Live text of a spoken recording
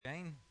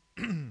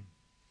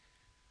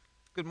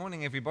Good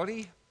morning,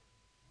 everybody.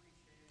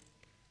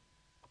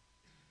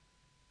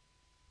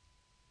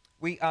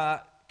 We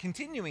are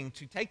continuing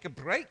to take a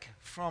break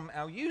from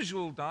our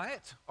usual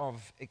diet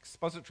of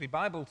expository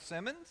Bible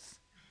sermons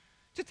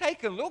to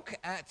take a look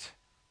at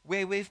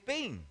where we've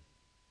been,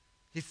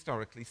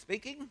 historically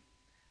speaking,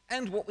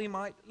 and what we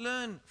might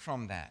learn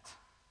from that.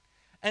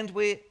 And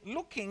we're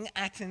looking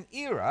at an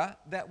era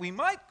that we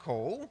might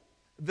call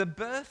the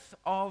birth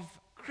of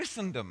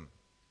Christendom,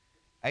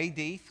 AD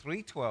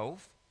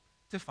 312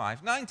 to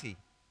 590.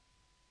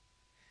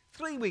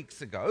 3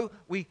 weeks ago,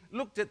 we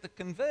looked at the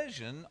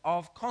conversion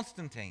of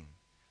Constantine,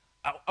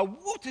 a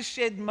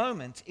watershed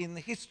moment in the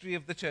history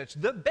of the church,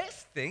 the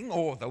best thing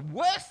or the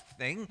worst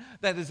thing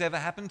that has ever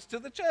happened to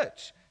the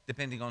church,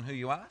 depending on who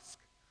you ask,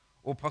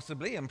 or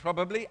possibly and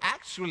probably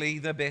actually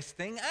the best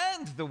thing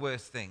and the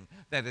worst thing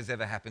that has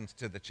ever happened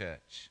to the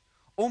church.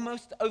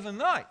 Almost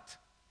overnight,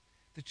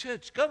 the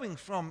church going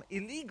from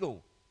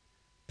illegal,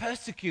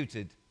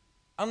 persecuted,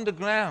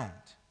 underground,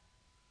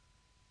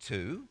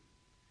 to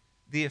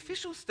the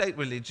official state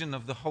religion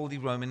of the Holy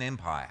Roman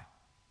Empire.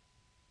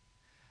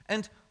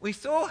 And we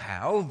saw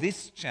how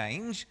this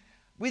change,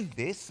 with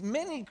this,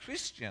 many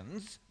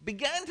Christians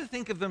began to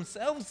think of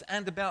themselves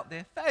and about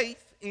their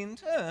faith in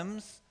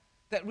terms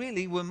that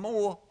really were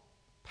more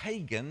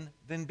pagan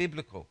than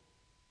biblical.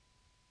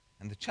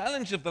 And the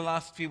challenge of the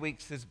last few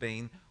weeks has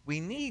been we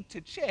need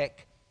to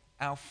check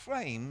our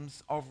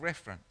frames of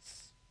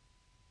reference.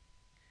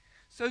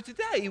 So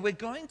today we're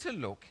going to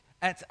look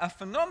at a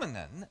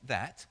phenomenon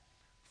that,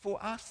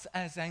 for us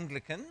as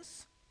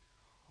Anglicans,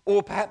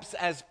 or perhaps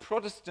as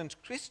Protestant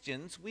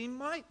Christians, we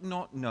might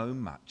not know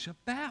much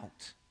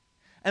about.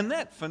 And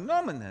that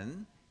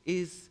phenomenon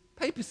is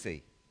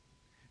papacy,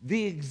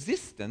 the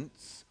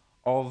existence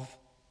of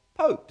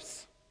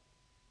popes.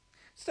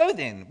 So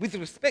then, with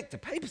respect to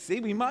papacy,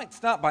 we might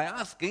start by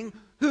asking,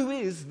 who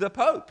is the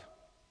Pope?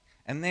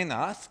 And then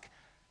ask,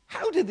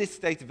 how did this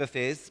state of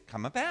affairs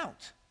come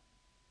about?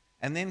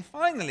 And then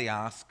finally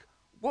ask,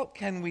 what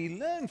can we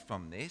learn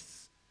from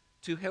this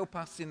to help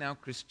us in our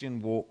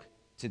Christian walk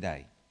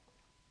today?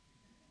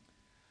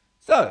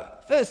 So,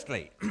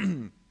 firstly,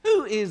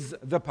 who is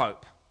the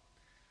Pope?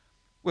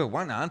 Well,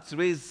 one answer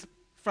is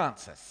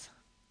Francis.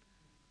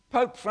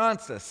 Pope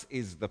Francis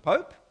is the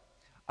Pope.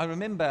 I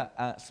remember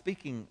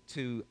speaking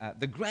to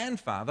the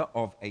grandfather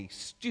of a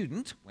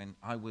student when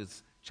I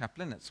was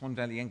chaplain at Swan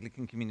Valley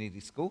Anglican Community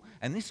School,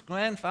 and this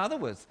grandfather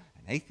was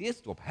an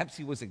atheist, or perhaps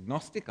he was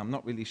agnostic, I'm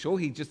not really sure.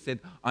 He just said,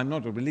 I'm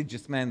not a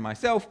religious man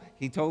myself,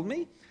 he told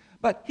me.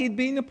 But he'd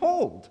been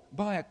appalled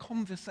by a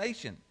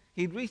conversation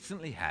he'd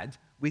recently had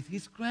with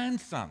his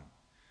grandson,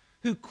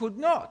 who could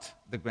not,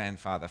 the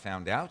grandfather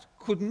found out,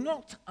 could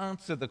not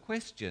answer the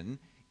question,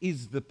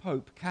 is the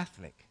Pope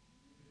Catholic?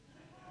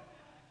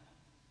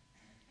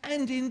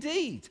 And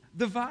indeed,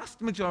 the vast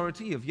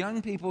majority of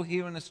young people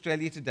here in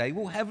Australia today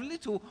will have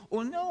little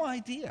or no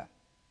idea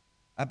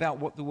about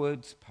what the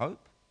words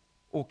Pope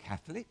or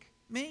Catholic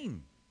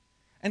mean.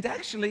 And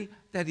actually,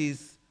 that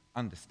is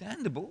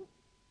understandable,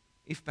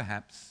 if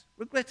perhaps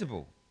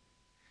regrettable.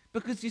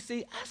 Because you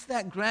see, as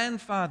that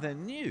grandfather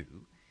knew,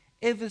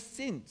 ever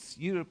since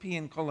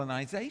European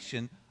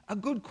colonization, a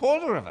good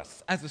quarter of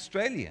us as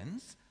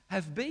Australians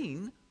have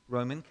been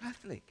Roman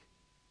Catholic.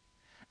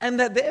 And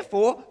that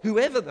therefore,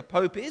 whoever the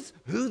Pope is,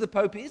 who the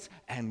Pope is,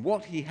 and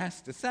what he has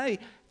to say,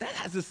 that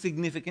has a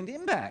significant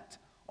impact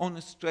on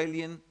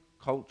Australian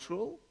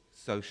cultural,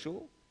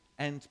 social,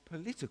 and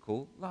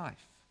political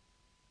life.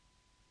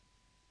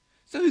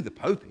 So who the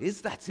Pope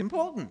is, that's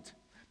important.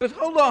 But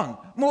hold on,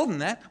 more than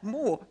that,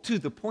 more to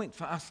the point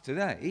for us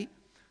today,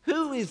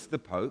 who is the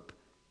Pope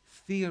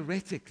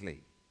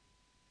theoretically?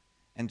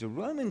 And a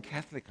Roman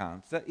Catholic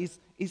answer is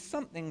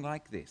something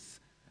like this.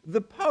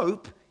 The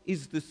Pope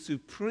is the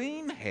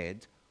supreme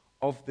head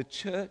of the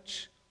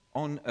church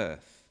on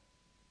earth.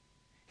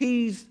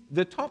 He's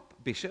the top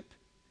bishop,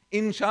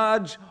 in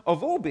charge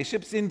of all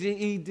bishops,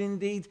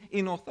 indeed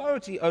in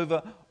authority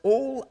over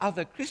all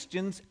other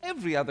Christians,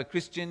 every other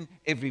Christian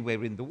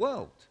everywhere in the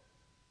world.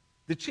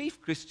 The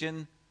chief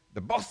Christian,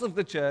 the boss of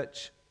the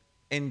church,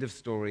 end of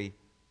story.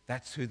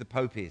 That's who the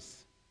Pope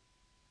is.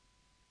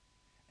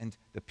 And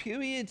the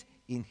period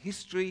in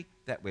history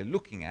that we're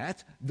looking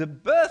at, the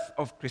birth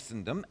of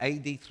Christendom,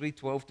 AD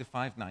 312 to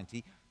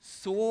 590,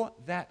 saw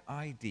that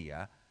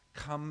idea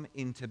come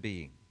into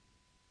being.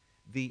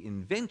 The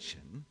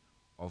invention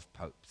of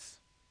popes.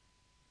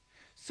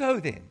 So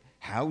then,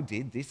 how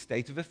did this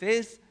state of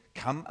affairs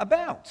come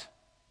about?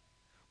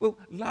 Well,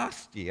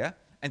 last year,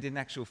 and in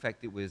actual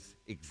fact it was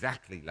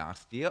exactly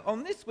last year,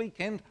 on this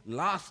weekend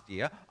last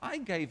year, I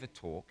gave a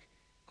talk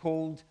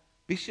called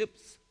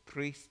Bishops,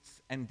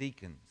 Priests and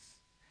Deacons.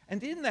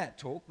 And in that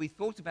talk, we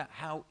thought about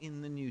how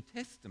in the New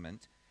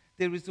Testament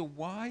there is a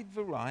wide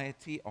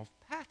variety of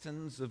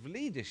patterns of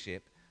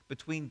leadership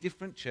between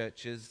different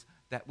churches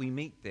that we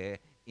meet there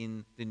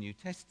in the New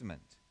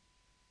Testament.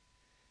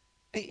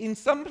 In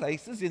some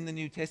places in the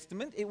New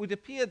Testament, it would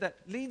appear that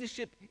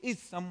leadership is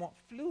somewhat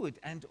fluid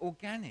and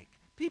organic,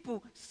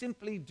 People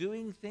simply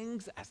doing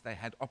things as they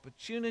had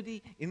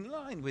opportunity in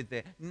line with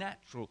their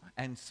natural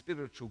and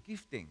spiritual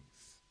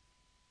giftings.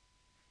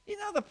 In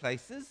other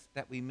places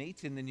that we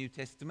meet in the New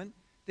Testament,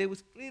 there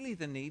was clearly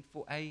the need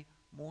for a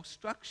more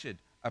structured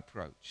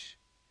approach.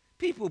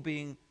 People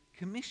being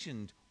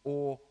commissioned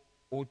or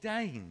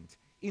ordained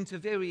into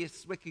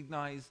various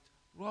recognized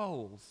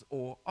roles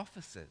or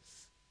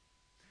offices.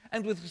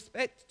 And with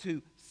respect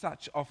to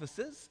such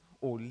offices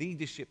or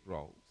leadership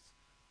roles,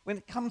 when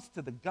it comes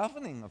to the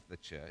governing of the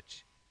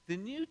church, the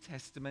New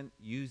Testament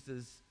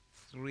uses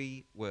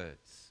three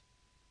words.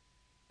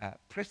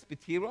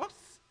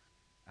 Presbyteros,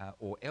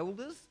 or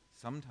elders,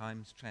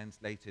 sometimes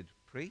translated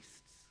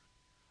priests.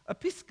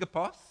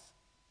 Episkopos,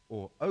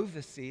 or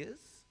overseers,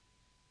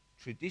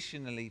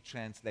 traditionally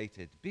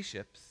translated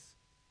bishops.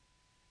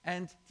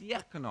 And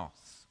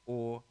diakonos,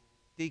 or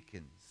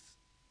deacons,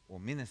 or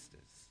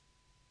ministers.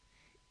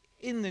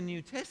 In the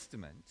New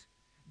Testament,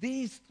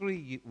 these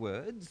three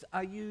words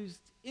are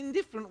used in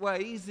different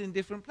ways in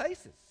different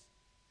places,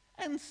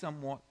 and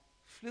somewhat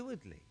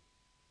fluidly.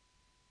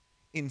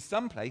 In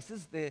some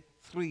places, the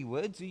three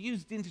words are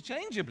used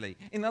interchangeably.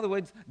 In other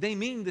words, they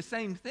mean the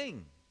same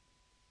thing.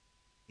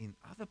 In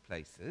other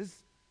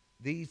places,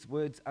 these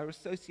words are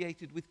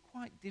associated with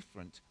quite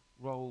different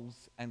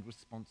roles and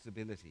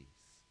responsibilities.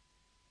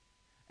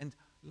 And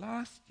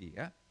last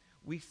year,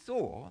 we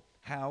saw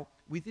how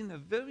within a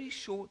very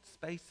short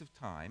space of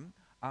time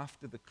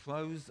after the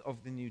close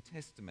of the New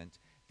Testament,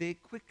 there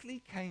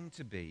quickly came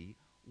to be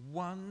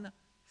one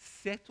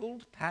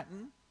settled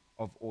pattern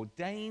of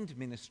ordained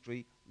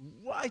ministry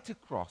right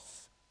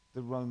across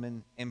the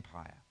Roman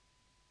Empire.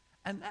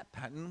 And that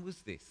pattern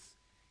was this.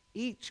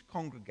 Each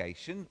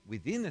congregation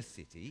within a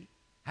city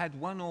had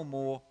one or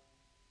more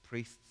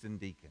priests and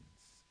deacons,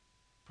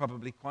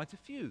 probably quite a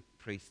few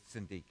priests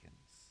and deacons.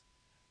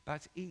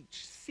 But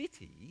each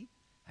city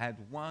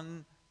had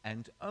one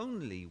and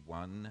only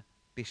one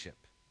bishop,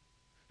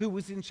 who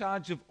was in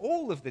charge of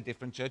all of the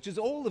different churches,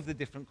 all of the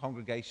different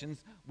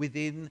congregations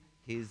within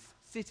his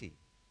city.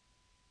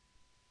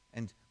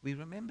 And we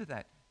remember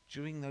that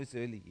during those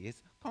early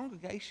years,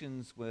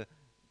 congregations were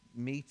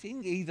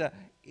meeting either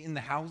in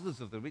the houses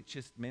of the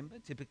richest member,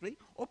 typically,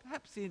 or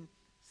perhaps in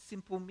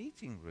simple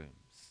meeting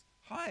rooms,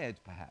 hired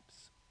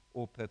perhaps,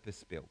 or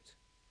purpose-built.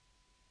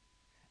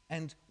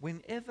 And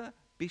whenever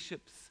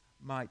bishops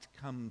might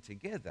come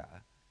together,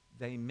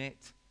 they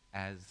met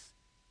as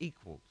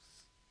equals.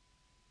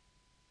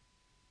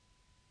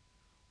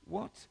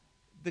 What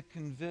the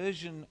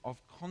conversion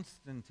of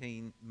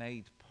Constantine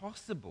made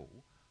possible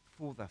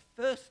for the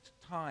first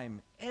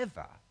time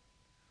ever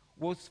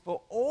was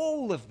for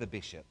all of the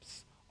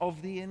bishops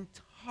of the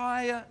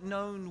entire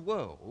known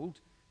world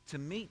to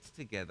meet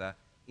together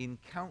in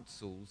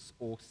councils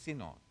or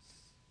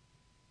synods.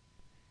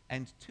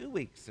 And 2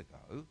 weeks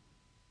ago,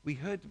 we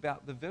heard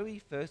about the very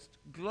first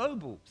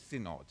global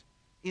synod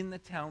in the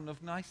town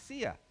of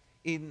Nicaea,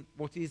 in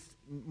what is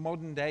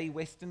modern-day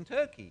Western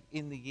Turkey,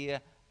 in the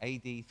year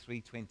AD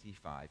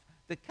 325,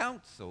 the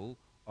Council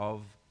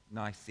of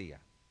Nicaea.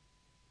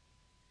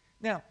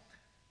 Now,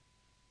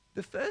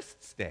 the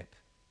first step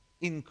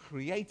in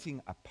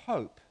creating a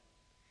pope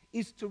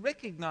is to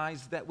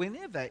recognize that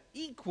whenever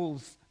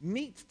equals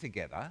meet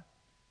together,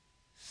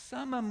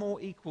 some are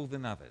more equal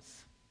than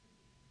others.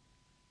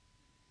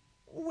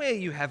 Where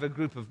you have a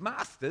group of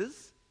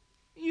masters,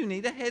 you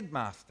need a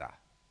headmaster.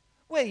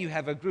 Where you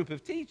have a group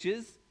of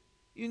teachers,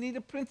 you need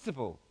a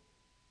principal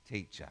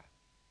teacher.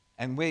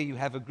 And where you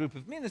have a group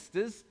of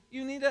ministers,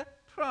 you need a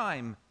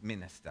prime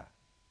minister.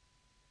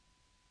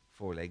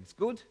 4 legs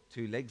good,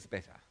 2 legs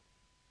better.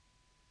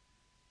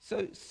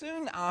 So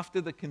soon after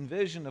the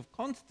conversion of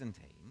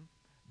Constantine,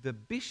 the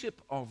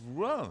Bishop of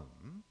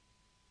Rome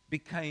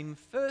became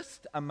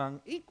first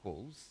among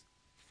equals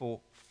for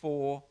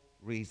 4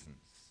 reasons.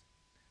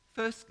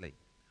 Firstly,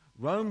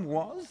 Rome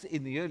was,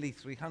 in the early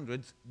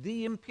 300s,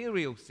 the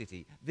imperial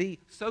city, the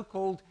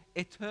so-called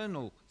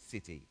eternal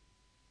city.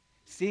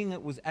 Seeing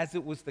it was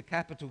the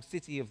capital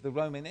city of the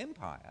Roman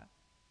Empire,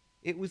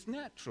 it was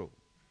natural,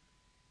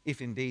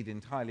 if indeed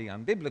entirely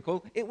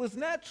unbiblical, it was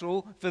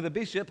natural for the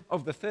bishop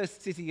of the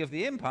first city of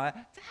the empire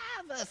to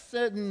have a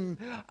certain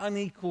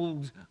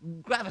unequaled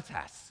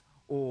gravitas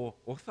or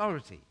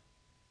authority.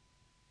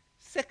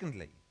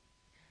 Secondly,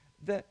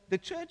 the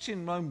church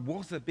in Rome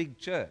was a big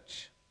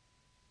church.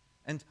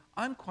 And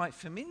I'm quite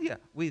familiar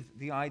with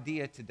the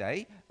idea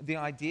today, the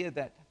idea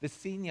that the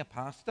senior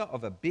pastor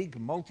of a big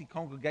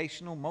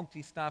multi-congregational,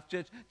 multi-staff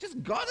church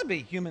just got to be,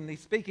 humanly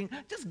speaking,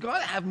 just got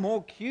to have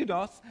more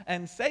kudos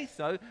and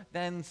say-so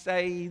than,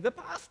 say, the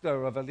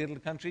pastor of a little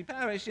country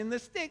parish in the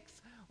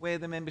sticks, where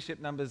the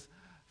membership number's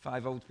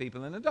 5 old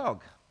people and a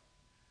dog.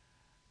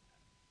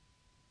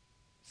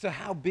 So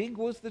how big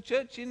was the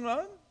church in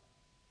Rome?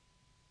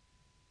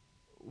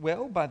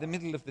 Well, by the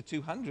middle of the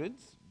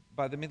 200s,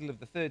 by the middle of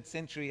the 3rd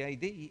century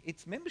AD,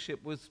 its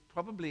membership was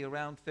probably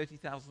around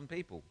 30,000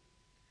 people,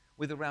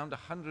 with around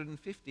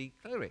 150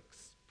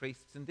 clerics,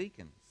 priests and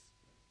deacons,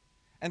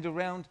 and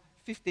around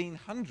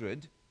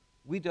 1,500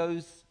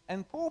 widows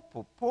and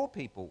poor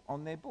people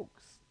on their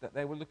books that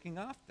they were looking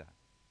after.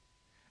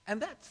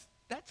 And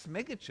that's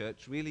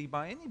megachurch really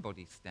by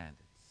anybody's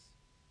standards.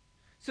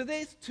 So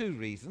there's two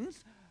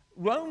reasons.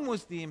 Rome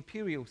was the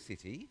imperial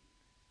city,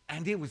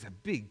 and it was a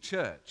big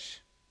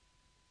church.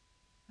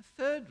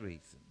 The third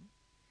reason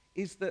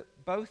is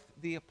that both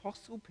the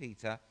Apostle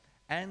Peter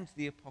and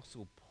the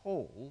Apostle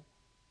Paul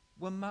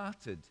were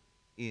martyred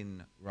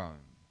in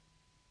Rome.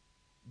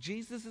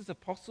 Jesus as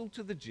apostle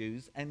to the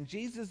Jews and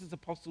Jesus as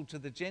apostle to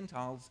the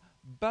Gentiles,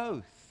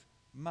 both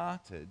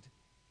martyred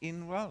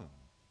in Rome.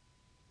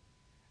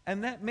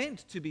 And that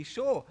meant, to be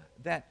sure,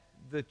 that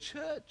the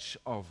church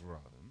of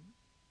Rome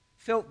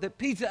felt that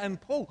Peter and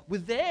Paul were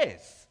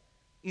theirs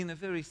in a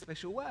very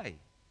special way.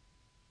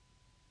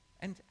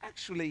 And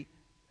actually,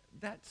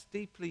 that's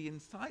deeply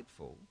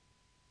insightful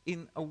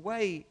in a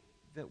way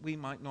that we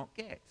might not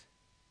get.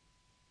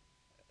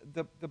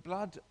 The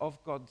blood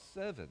of God's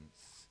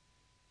servants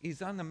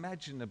is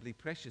unimaginably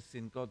precious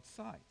in God's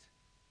sight.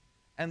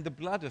 And the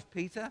blood of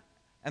Peter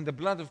and the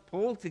blood of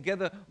Paul,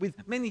 together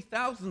with many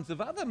thousands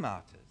of other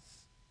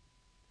martyrs,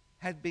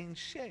 had been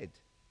shed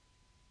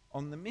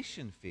on the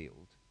mission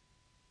field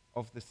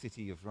of the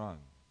city of Rome.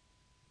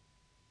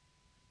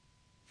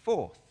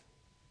 Fourth,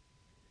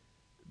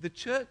 the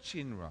church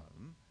in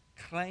Rome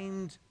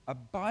claimed a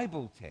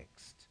Bible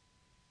text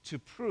to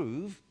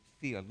prove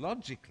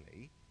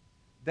theologically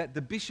that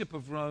the Bishop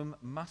of Rome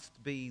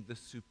must be the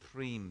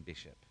supreme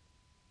bishop.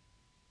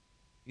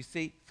 You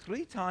see,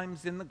 3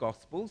 times in the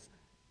Gospels,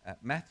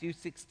 Matthew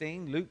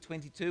 16, Luke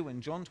 22,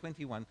 and John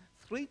 21,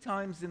 3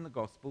 times in the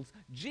Gospels,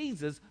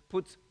 Jesus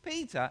puts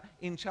Peter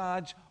in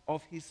charge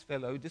of his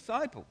fellow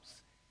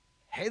disciples,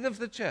 head of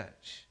the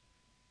church.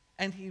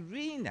 And he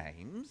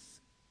renames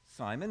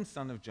Simon,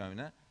 son of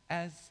Jonah,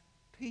 as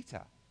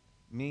Peter,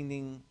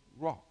 meaning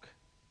rock.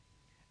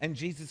 And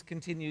Jesus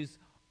continues,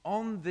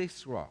 "On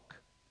this rock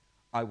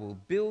I will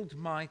build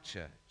my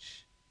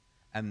church,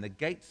 and the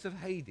gates of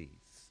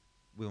Hades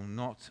will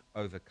not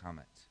overcome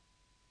it."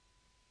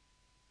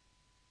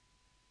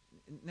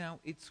 Now,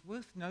 it's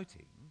worth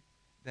noting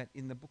that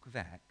in the book of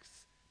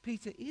Acts,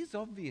 Peter is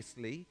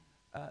obviously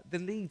the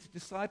lead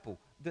disciple,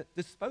 the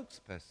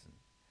spokesperson,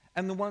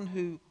 and the one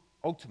who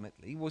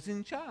ultimately was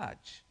in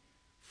charge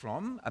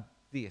from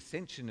the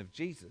ascension of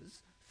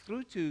Jesus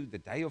through to the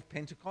day of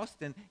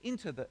Pentecost and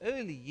into the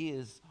early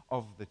years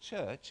of the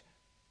church.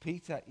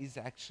 Peter is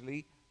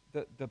actually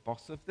the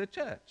boss of the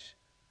church.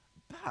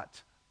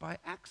 But by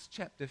Acts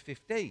chapter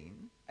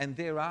 15 and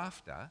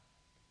thereafter,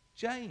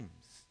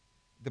 James,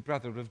 the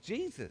brother of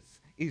Jesus,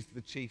 is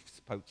the chief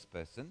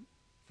spokesperson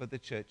for the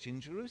church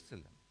in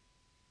Jerusalem.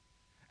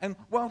 And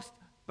whilst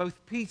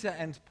both Peter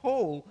and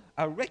Paul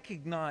are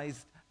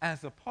recognized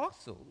as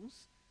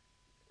apostles,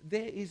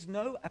 there is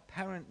no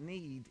apparent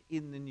need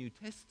in the New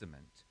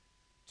Testament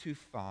to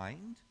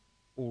find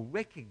or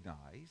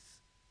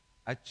recognize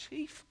a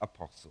chief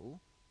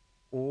apostle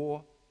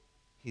or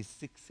his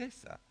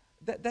successor.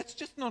 That's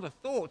just not a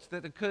thought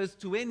that occurs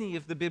to any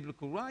of the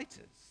biblical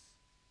writers.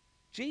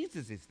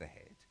 Jesus is the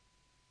head,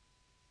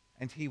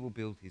 and he will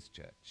build his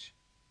church.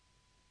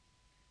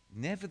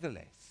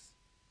 Nevertheless,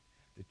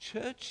 the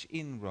church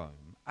in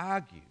Rome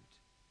argued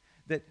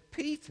that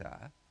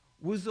Peter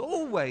was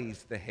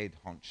always the head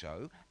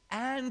honcho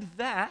and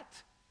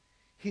that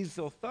his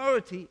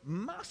authority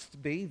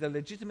must be the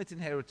legitimate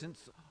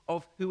inheritance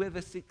of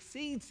whoever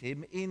succeeds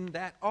him in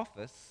that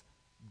office,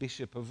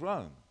 Bishop of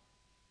Rome.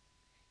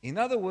 In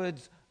other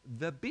words,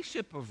 the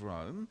Bishop of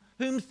Rome,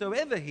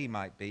 whomsoever he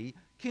might be,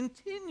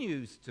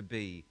 continues to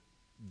be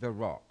the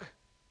rock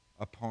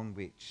upon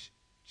which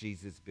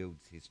Jesus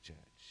builds his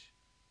church.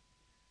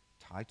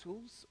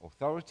 Titles,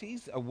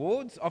 authorities,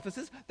 awards,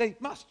 offices, they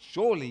must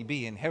surely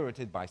be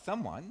inherited by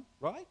someone,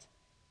 right?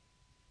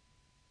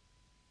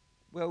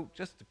 Well,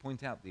 just to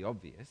point out the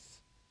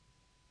obvious,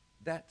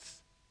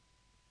 that's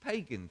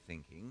pagan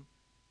thinking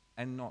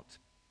and not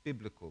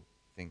biblical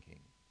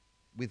thinking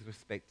with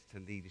respect to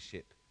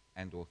leadership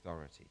and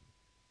authority.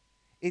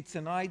 It's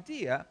an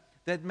idea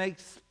that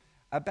makes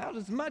about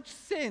as much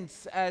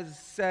sense as,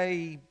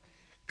 say,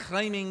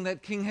 claiming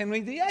that King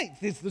Henry VIII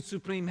is the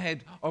supreme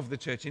head of the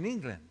church in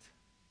England.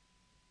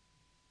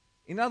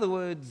 In other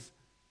words,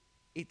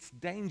 it's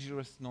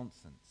dangerous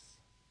nonsense.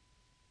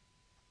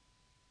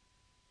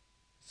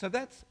 So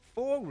that's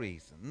 4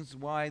 reasons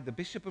why the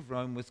Bishop of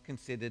Rome was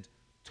considered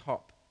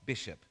top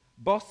bishop,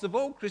 boss of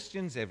all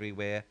Christians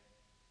everywhere,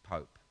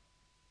 Pope.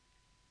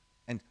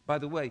 And by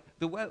the way,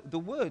 the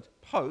word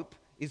Pope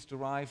is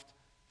derived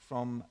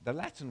from the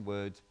Latin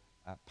word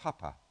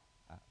Papa,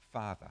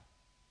 father.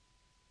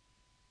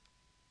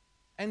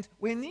 And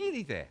we're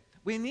nearly there.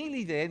 We're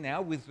nearly there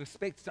now with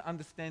respect to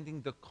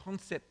understanding the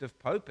concept of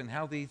Pope and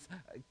how this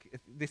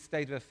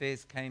state of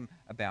affairs came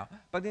about.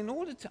 But in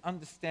order to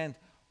understand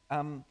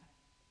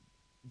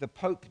the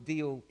Pope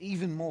deal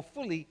even more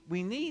fully,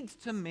 we need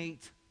to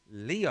meet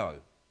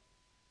Leo,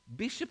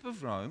 Bishop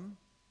of Rome,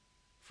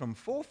 from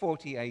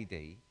 440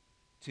 AD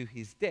to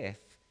his death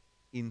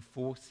in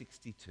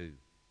 462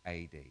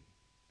 AD.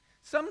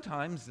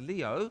 Sometimes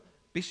Leo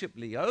Bishop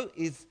Leo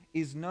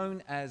is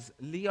known as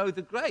Leo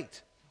the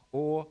Great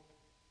or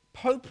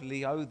Pope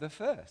Leo the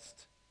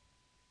First.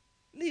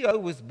 Leo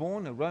was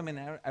born a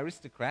Roman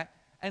aristocrat,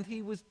 and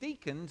he was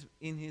deaconed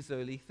in his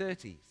early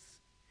 30s.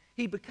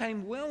 He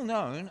became well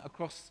known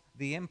across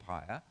the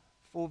empire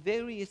for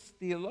various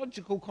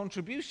theological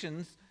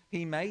contributions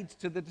he made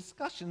to the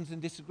discussions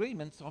and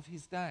disagreements of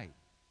his day.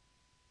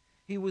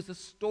 He was a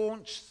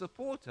staunch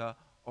supporter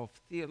of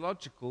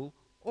theological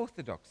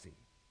orthodoxy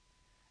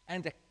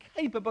and a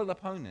capable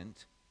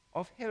opponent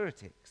of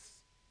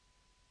heretics.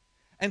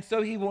 And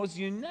so he was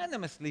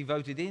unanimously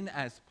voted in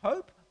as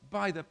Pope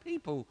by the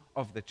people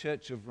of the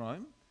Church of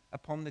Rome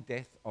upon the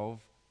death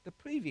of the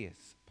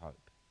previous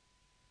Pope.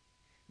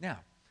 Now,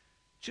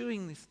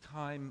 during this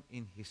time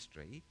in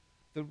history,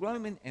 the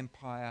Roman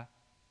Empire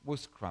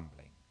was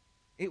crumbling.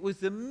 It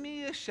was a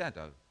mere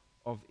shadow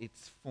of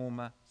its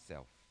former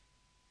self.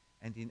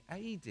 And in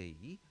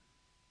AD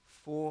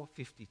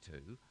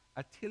 452,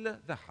 Attila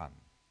the Hun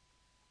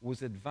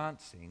was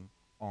advancing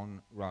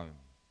on Rome.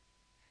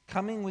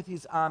 Coming with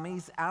his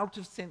armies out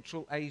of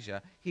Central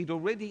Asia, he'd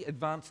already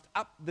advanced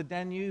up the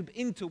Danube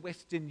into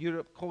Western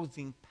Europe,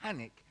 causing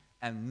panic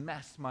and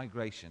mass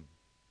migration.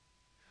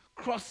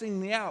 Crossing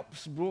the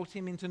Alps brought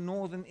him into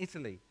northern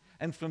Italy,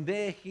 and from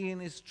there he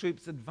and his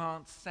troops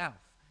advanced south,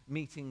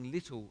 meeting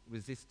little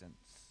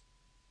resistance.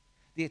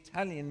 The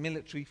Italian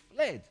military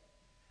fled,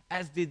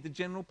 as did the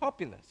general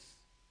populace.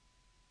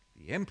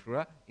 The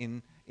emperor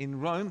in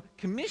Rome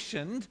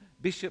commissioned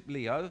Bishop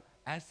Leo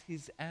as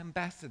his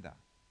ambassador,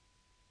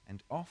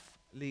 and off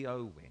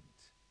Leo went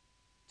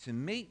to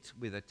meet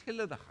with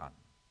Attila the Hun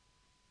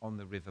on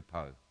the River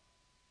Po.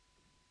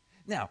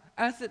 Now,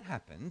 as it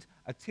happened,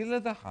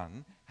 Attila the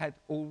Hun had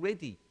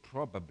already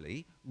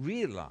probably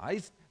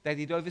realized that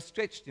he'd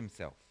overstretched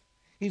himself.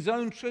 His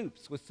own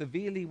troops were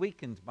severely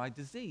weakened by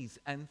disease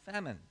and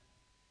famine.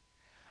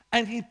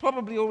 And he'd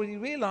probably already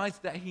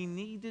realized that he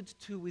needed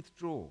to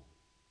withdraw.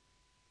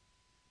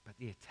 But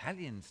the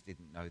Italians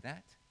didn't know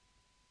that.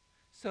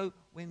 So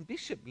when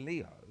Bishop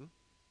Leo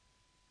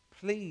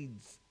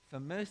pleads for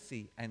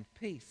mercy and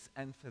peace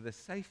and for the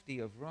safety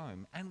of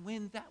Rome, and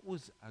when that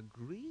was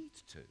agreed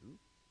to,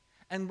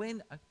 and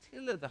when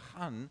Attila the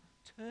Hun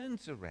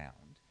turns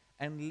around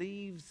and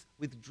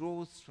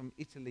withdraws from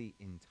Italy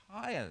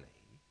entirely,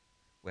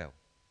 well,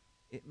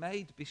 it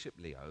made Bishop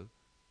Leo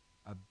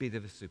a bit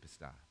of a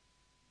superstar.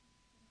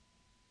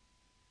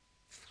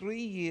 3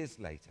 years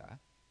later,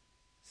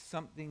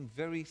 something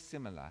very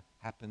similar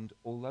happened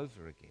all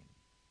over again.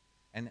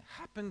 And it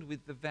happened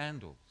with the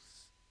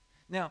Vandals.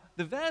 Now,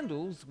 the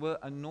Vandals were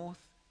a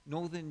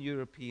northern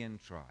European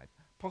tribe,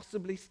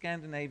 possibly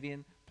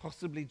Scandinavian,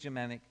 possibly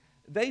Germanic.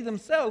 They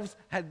themselves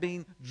had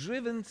been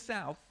driven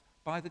south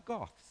by the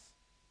Goths,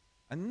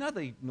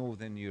 another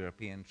northern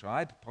European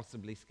tribe,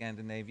 possibly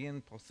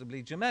Scandinavian,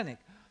 possibly Germanic.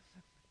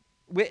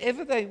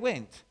 Wherever they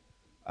went,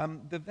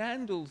 the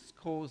Vandals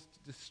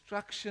caused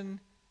destruction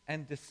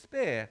and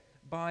despair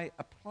by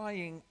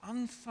applying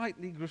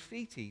unsightly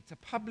graffiti to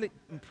public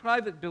and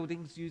private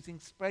buildings using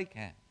spray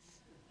cans.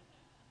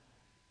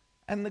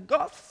 And the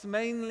Goths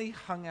mainly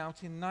hung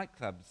out in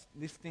nightclubs,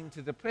 listening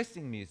to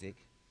depressing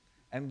music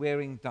and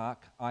wearing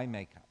dark eye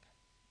makeup.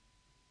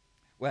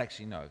 Well,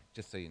 actually, no,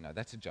 just so you know,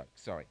 that's a joke,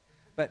 sorry.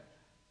 But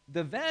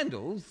the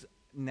Vandals,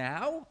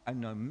 now a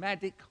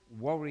nomadic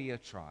warrior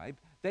tribe,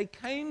 they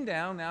came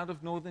down out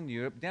of northern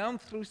Europe, down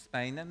through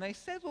Spain, and they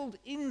settled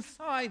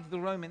inside the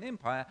Roman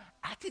Empire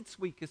at its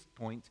weakest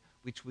point,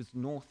 which was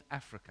North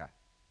Africa.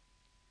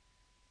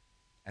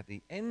 At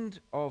the end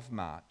of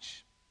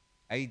March,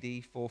 AD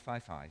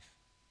 455,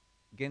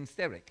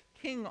 Genseric,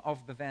 king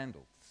of the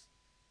Vandals,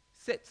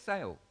 set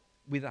sail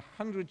with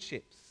 100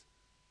 ships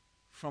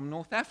from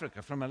North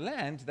Africa, from a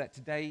land that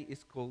today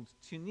is called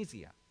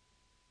Tunisia.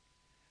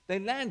 They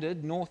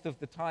landed north of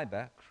the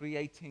Tiber,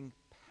 creating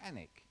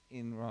panic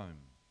in Rome.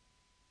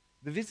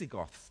 The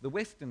Visigoths, the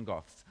Western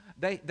Goths,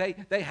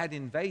 they had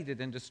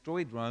invaded and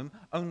destroyed Rome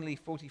only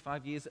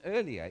 45 years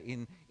earlier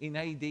in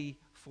AD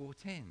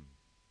 410.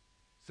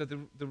 So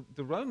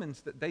the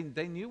Romans,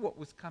 they knew what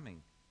was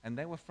coming, and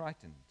they were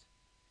frightened.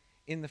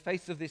 In the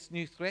face of this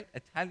new threat,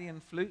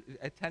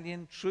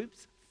 Italian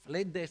troops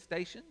fled their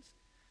stations.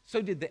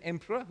 So did the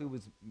emperor, who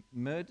was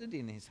murdered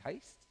in his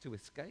haste to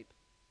escape.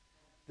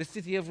 The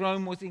city of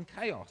Rome was in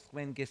chaos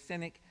when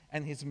Genseric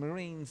and his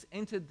marines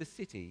entered the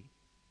city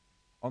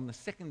on the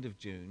 2nd of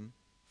June,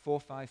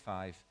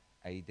 455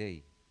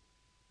 AD.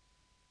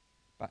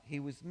 But he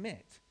was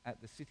met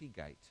at the city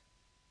gate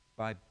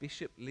by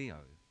Bishop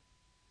Leo,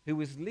 who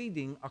was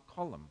leading a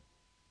column,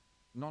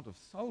 not of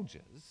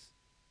soldiers,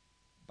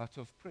 but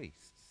of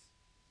priests.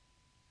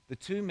 The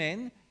two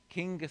men,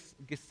 King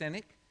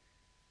Genseric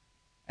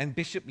and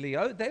Bishop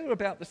Leo, they were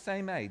about the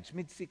same age,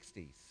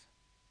 mid-60s.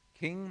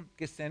 King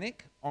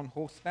Genseric on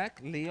horseback,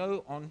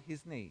 Leo on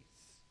his knees.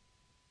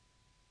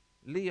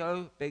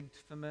 Leo begged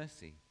for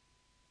mercy,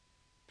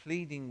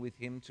 pleading with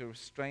him to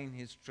restrain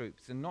his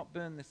troops and not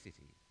burn the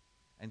city,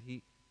 and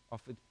he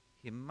offered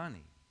him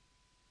money.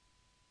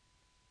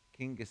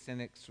 King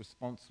Genseric's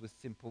response was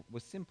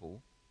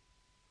simple.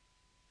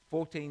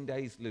 14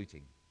 days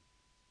looting.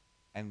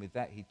 And with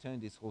that, he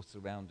turned his horse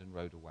around and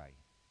rode away.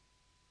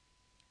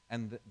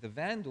 And the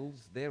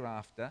Vandals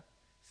thereafter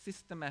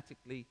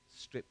systematically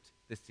stripped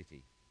the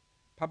city.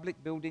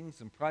 Public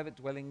buildings and private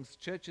dwellings,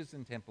 churches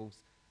and temples,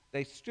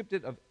 they stripped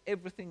it of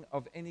everything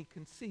of any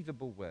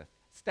conceivable worth.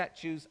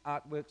 Statues,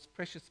 artworks,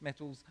 precious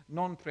metals,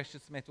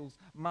 non-precious metals,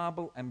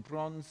 marble and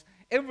bronze.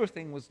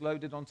 Everything was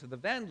loaded onto the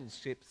Vandals'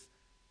 ships,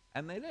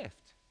 and they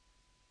left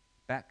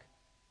back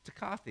to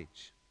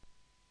Carthage,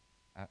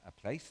 a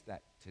place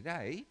that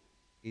today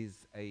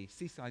is a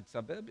seaside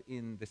suburb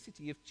in the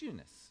city of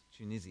Tunis,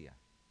 Tunisia.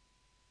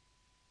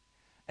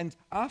 And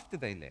after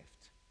they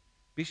left,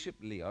 Bishop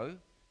Leo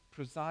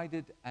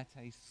presided at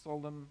a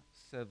solemn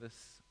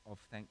service of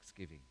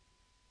thanksgiving.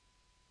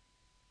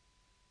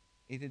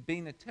 It had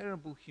been a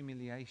terrible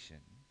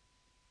humiliation,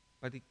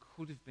 but it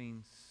could have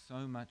been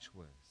so much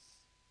worse.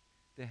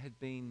 There had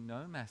been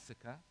no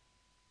massacre,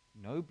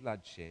 no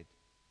bloodshed,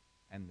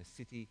 and the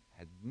city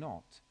had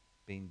not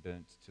been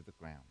burnt to the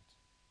ground.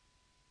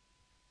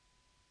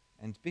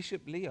 And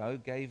Bishop Leo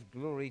gave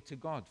glory to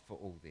God for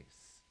all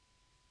this.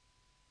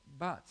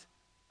 But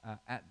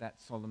at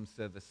that solemn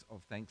service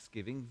of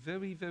thanksgiving,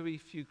 very, very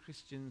few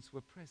Christians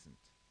were present.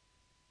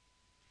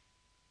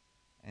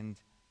 And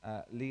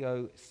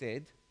Leo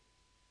said,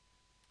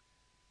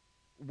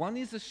 "One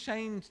is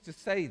ashamed to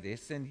say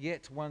this, and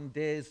yet one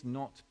dares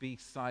not be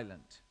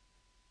silent.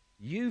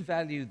 You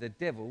value the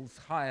devils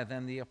higher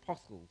than the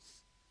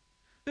apostles.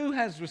 Who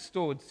has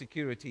restored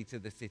security to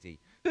the city?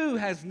 Who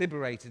has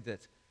liberated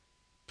it,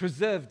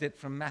 preserved it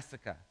from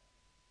massacre?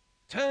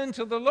 Turn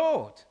to the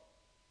Lord.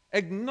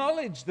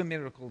 Acknowledge the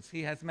miracles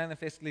he has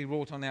manifestly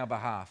wrought on our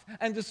behalf,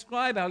 and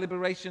describe our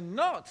liberation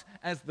not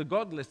as the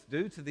godless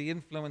do to the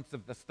influence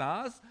of the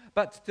stars,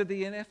 but to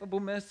the ineffable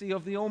mercy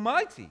of the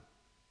Almighty,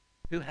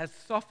 who has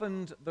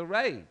softened the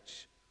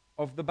rage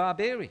of the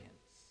barbarians."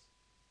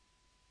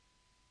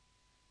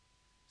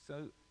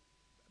 So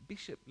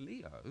Bishop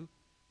Leo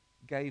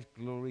gave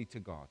glory to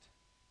God,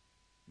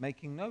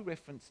 making no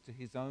reference to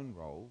his own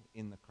role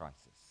in the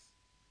crisis.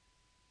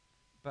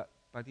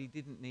 But he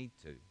didn't need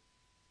to.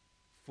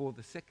 For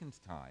the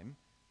second time,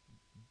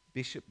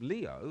 Bishop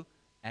Leo,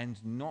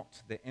 and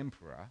not the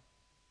emperor,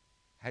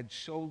 had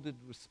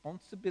shouldered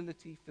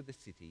responsibility for the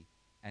city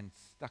and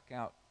stuck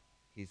out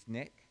his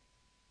neck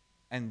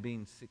and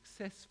been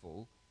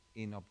successful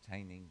in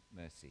obtaining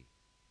mercy.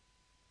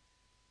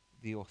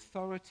 The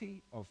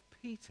authority of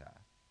Peter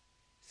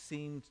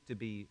seemed to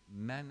be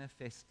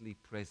manifestly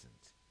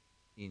present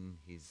in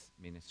his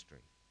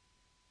ministry.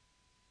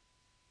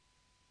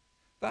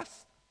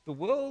 Thus, the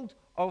world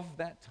of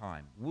that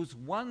time was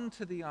won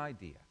to the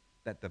idea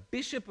that the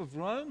Bishop of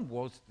Rome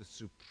was the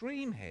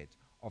supreme head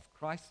of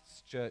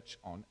Christ's church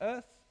on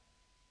earth,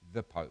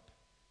 the Pope.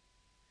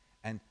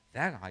 And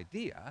that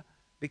idea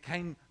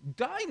became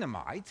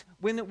dynamite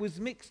when it was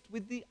mixed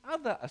with the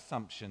other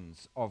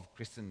assumptions of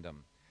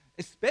Christendom,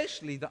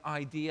 especially the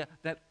idea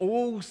that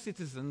all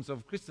citizens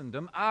of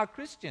Christendom are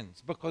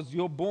Christians. Because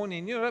you're born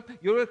in Europe,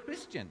 you're a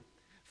Christian.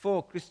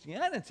 For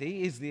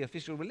Christianity is the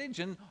official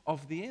religion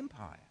of the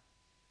empire.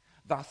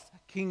 Thus,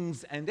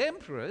 kings and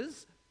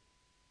emperors,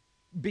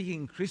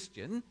 being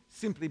Christian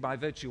simply by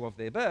virtue of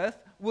their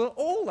birth, were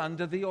all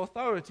under the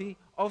authority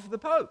of the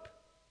Pope.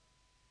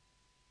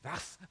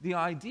 Thus, the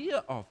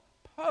idea of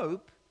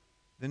Pope,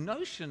 the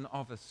notion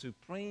of a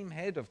supreme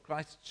head of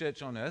Christ's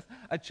church on earth,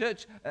 a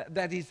church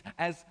that is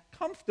as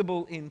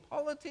comfortable in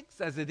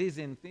politics as it is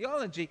in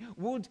theology,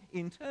 would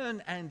in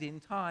turn and in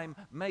time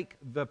make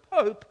the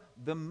Pope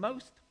the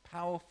most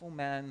powerful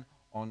man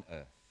on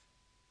earth.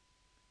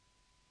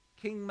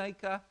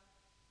 Kingmaker,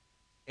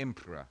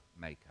 emperor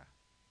maker.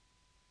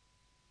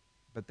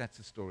 But that's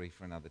a story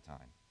for another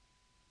time.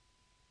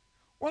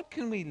 What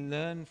can we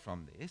learn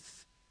from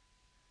this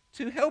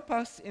to help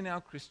us in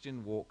our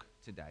Christian walk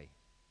today?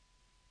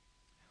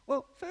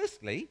 Well,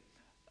 firstly,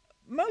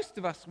 most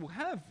of us will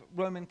have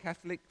Roman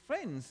Catholic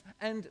friends,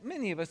 and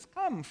many of us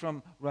come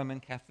from Roman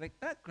Catholic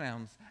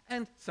backgrounds,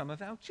 and some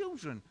of our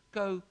children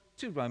go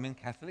to Roman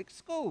Catholic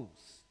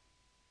schools.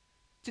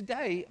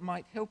 Today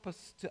might help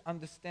us to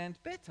understand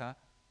better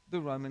the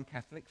Roman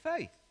Catholic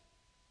faith,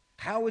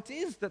 how it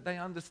is that they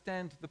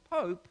understand the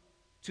Pope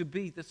to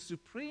be the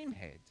supreme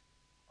head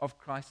of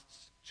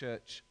Christ's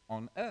church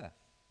on earth.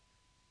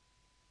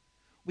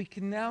 We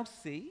can now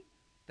see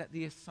that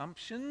the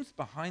assumptions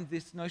behind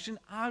this notion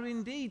are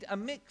indeed a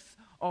mix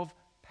of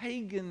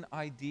pagan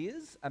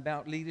ideas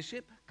about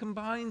leadership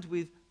combined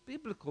with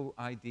biblical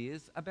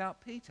ideas about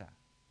Peter.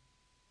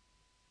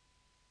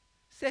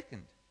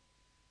 Second,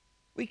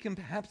 we can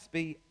perhaps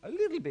be a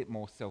little bit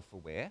more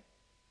self-aware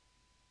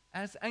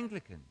as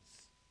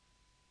Anglicans.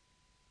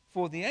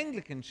 For the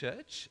Anglican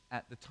Church,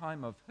 at the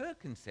time of her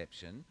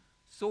conception,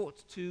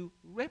 sought to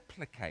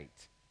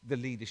replicate the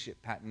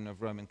leadership pattern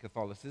of Roman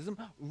Catholicism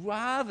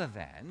rather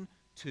than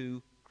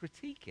to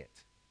critique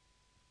it.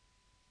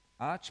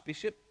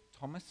 Archbishop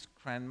Thomas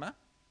Cranmer,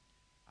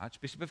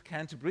 Archbishop of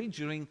Canterbury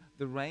during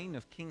the reign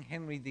of King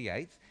Henry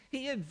VIII,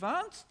 he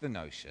advanced the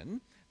notion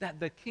that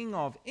the King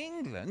of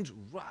England,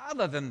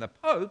 rather than the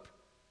Pope,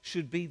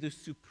 should be the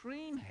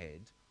supreme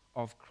head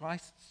of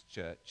Christ's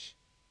church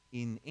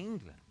in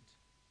England.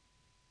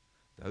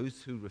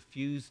 Those who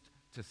refused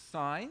to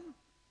sign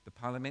the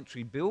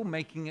parliamentary bill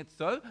making it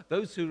so,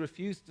 those who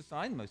refused to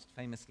sign, most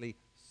famously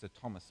Sir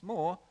Thomas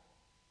More,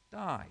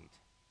 died.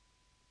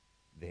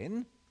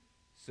 Then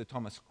Sir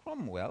Thomas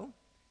Cromwell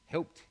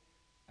helped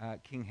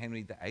King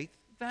Henry VIII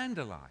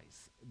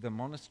vandalize the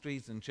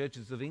monasteries and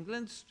churches of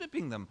England,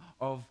 stripping them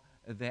of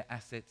their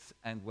assets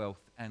and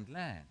wealth and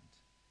land.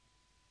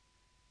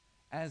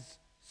 As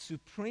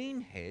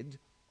supreme head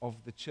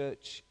of the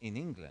church in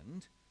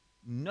England,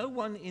 no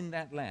one in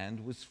that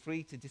land was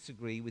free to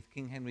disagree with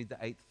King Henry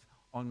VIII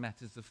on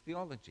matters of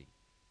theology.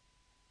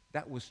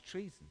 That was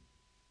treason.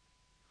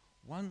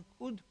 One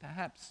could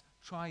perhaps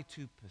try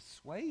to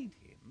persuade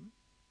him,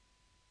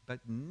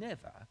 but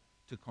never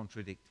to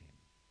contradict him.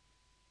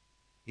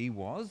 He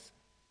was,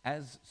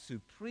 as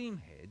supreme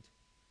head,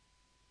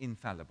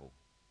 infallible.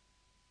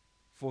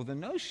 For the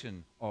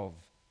notion of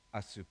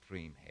a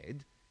supreme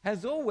head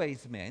has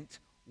always meant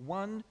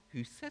one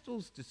who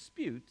settles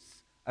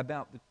disputes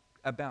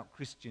about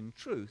Christian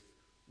truth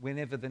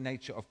whenever the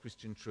nature of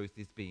Christian truth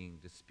is being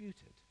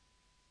disputed.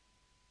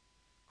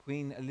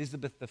 Queen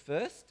Elizabeth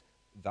I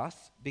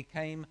thus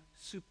became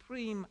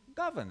supreme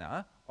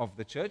governor of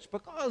the church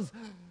because,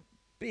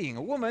 being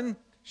a woman,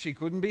 she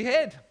couldn't be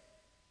head.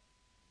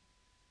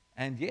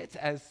 And yet,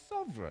 as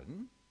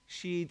sovereign,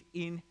 she'd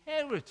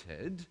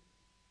inherited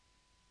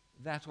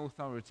that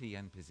authority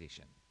and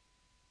position.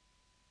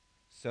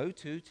 So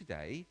too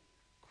today,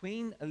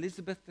 Queen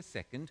Elizabeth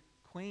II,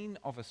 Queen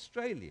of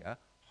Australia,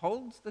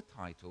 holds the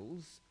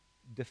titles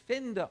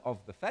Defender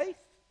of the Faith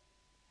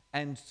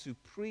and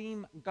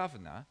Supreme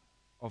Governor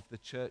of the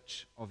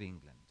Church of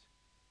England.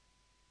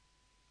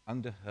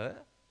 Under her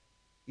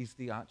is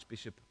the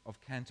Archbishop of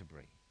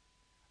Canterbury.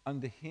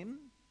 Under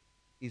him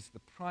is the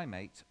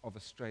Primate of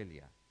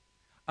Australia.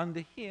 Under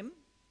him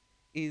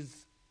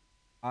is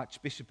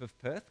Archbishop of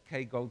Perth,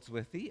 Kay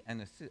Goldsworthy,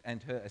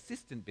 and her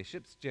assistant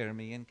bishops,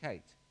 Jeremy and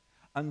Kate.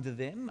 Under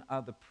them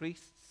are the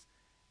priests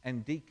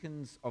and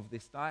deacons of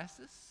this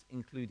diocese,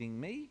 including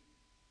me,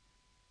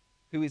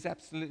 who is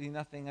absolutely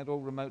nothing at all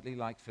remotely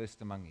like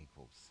first among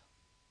equals.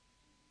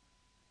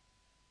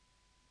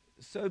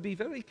 So be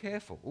very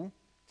careful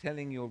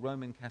telling your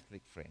Roman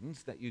Catholic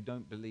friends that you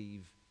don't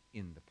believe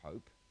in the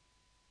Pope,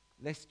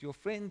 lest your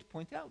friend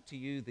point out to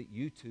you that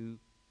you too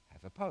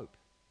have a Pope,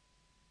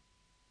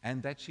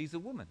 and that she's a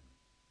woman.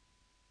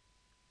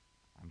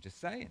 I'm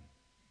just saying.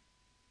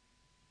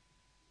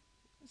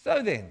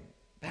 So then,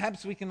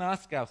 perhaps we can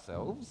ask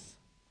ourselves,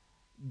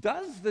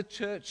 does the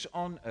church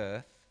on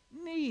earth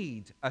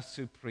need a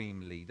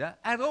supreme leader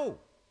at all?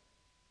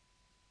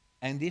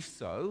 And if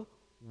so,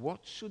 what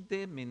should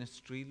their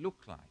ministry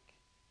look like?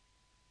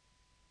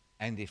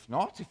 And if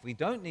not, if we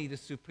don't need a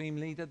supreme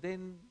leader,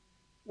 then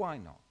why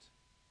not?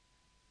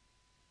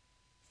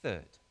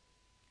 Third,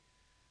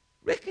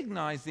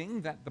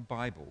 recognizing that the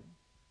Bible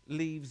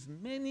leaves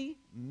many,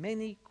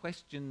 many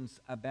questions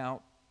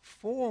about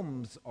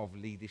forms of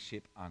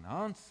leadership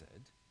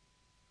unanswered,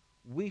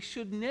 we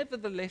should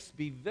nevertheless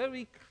be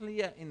very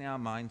clear in our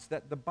minds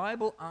that the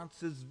Bible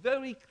answers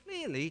very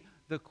clearly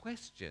the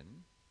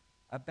question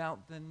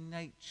about the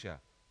nature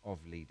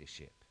of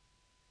leadership.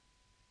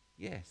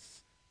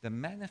 Yes, the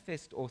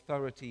manifest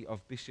authority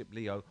of Bishop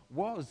Leo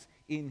was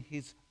in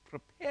his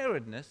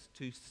preparedness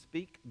to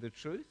speak the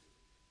truth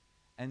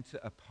and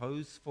to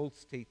oppose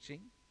false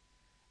teaching,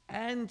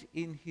 and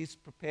in his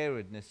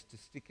preparedness to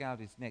stick out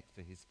his neck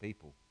for his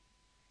people,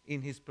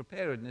 in his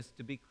preparedness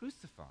to be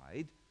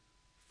crucified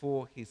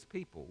for his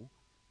people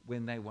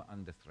when they were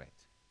under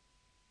threat.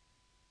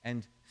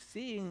 And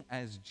seeing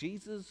as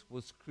Jesus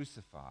was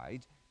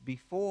crucified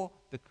before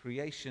the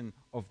creation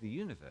of the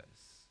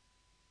universe,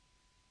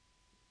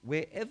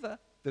 wherever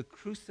the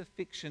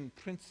crucifixion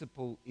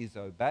principle is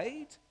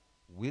obeyed,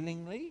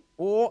 willingly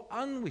or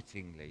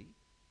unwittingly,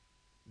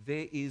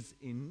 there is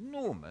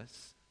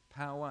enormous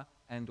power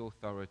and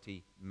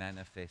authority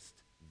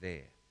manifest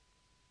there.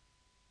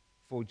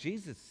 For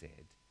Jesus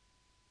said,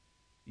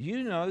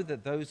 "You know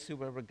that those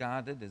who are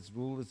regarded as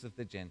rulers of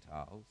the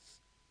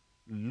Gentiles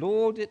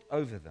lord it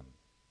over them,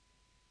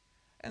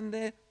 and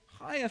their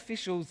high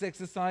officials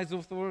exercise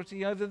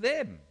authority over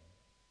them.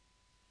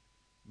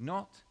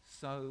 Not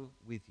so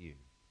with you.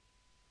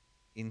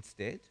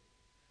 Instead,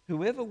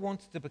 whoever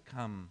wants to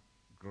become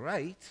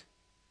great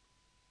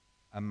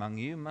among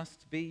you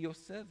must be your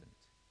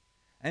servant,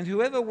 and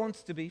whoever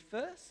wants to be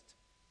first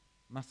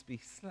must be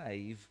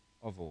slave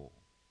of all.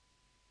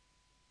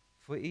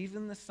 For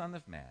even the Son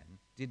of Man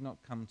did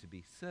not come to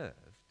be served,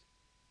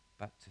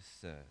 but to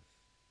serve,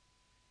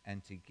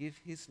 and to give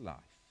his life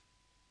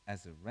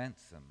as a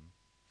ransom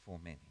for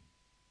many."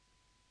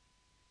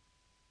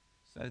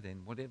 So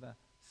then, whatever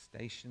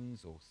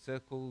stations or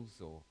circles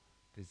or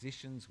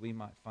positions we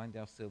might find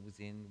ourselves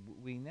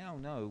in, we now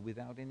know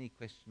without any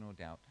question or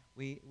doubt,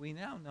 we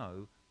now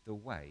know the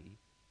way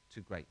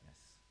to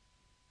greatness.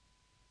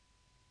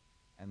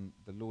 And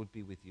the Lord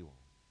be with you all.